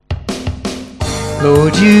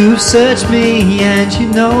Lord, you've searched me and you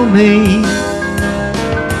know me.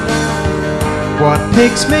 What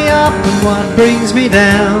picks me up and what brings me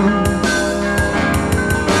down.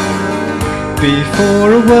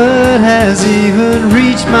 Before a word has even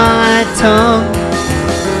reached my tongue,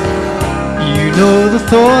 you know the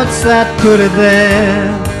thoughts that put it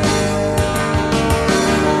there.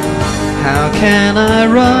 How can I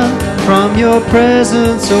run from your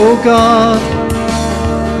presence, oh God?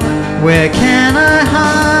 Where can I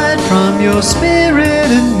hide from your spirit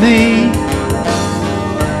in me?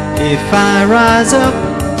 If I rise up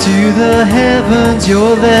to the heavens,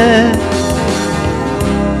 you're there,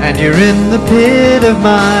 and you're in the pit of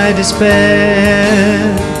my despair.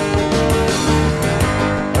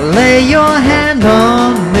 Lay your hand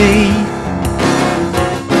on me.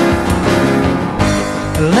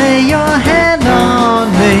 Lay your hand on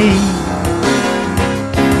me.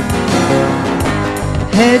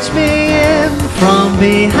 Hedge me in from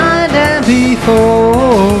behind and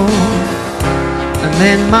before, and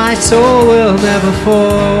then my soul will never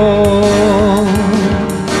fall.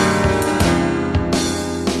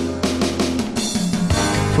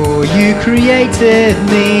 For you created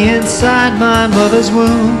me inside my mother's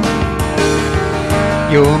womb.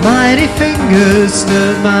 Your mighty fingers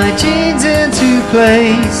stirred my genes into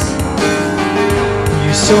place.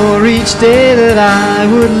 You saw each day that I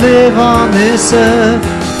would live on this earth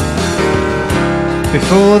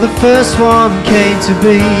before the first one came to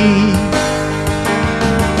be.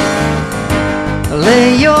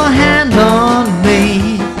 Lay your hand on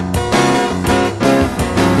me.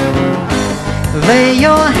 Lay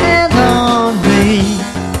your hand on me.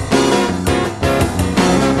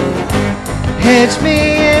 Hedge me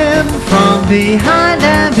in from behind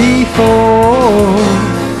and before,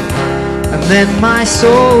 and then my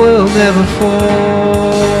soul will never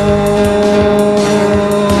fall.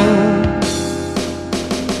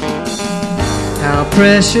 How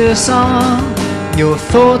precious are your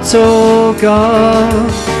thoughts, oh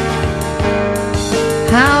God.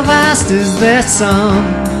 How vast is their sum.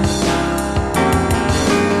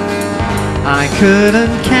 I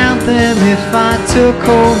couldn't count them if I took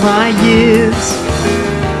all my years,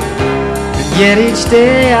 and yet each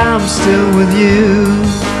day I'm still with you.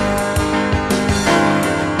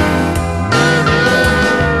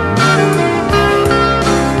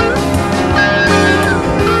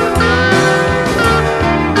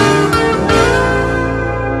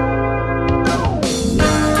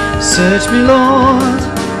 Search me, Lord,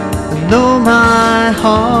 and know my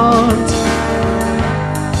heart.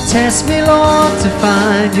 Test me, Lord, to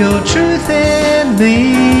find your truth in me.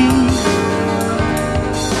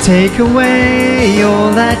 Take away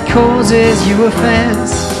all that causes you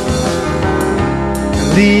offense,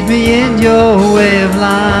 and lead me in your way of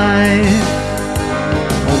life.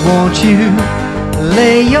 Or won't you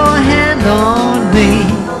lay your hand on me?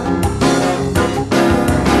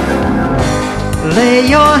 Lay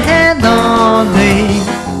your hand on me.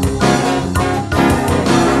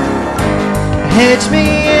 Hedge me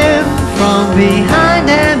in from behind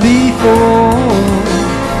and before,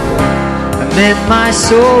 and then my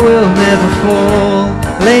soul will never fall.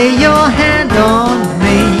 Lay your hand on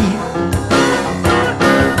me.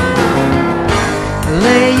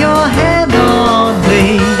 Lay your hand on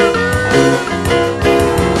me.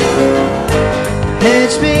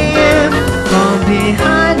 Hedge me in from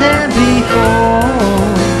behind and before,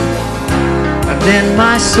 and then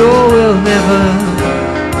my soul will never,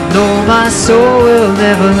 no, my soul will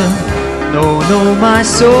never, no, my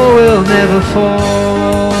soul will never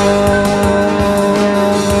fall.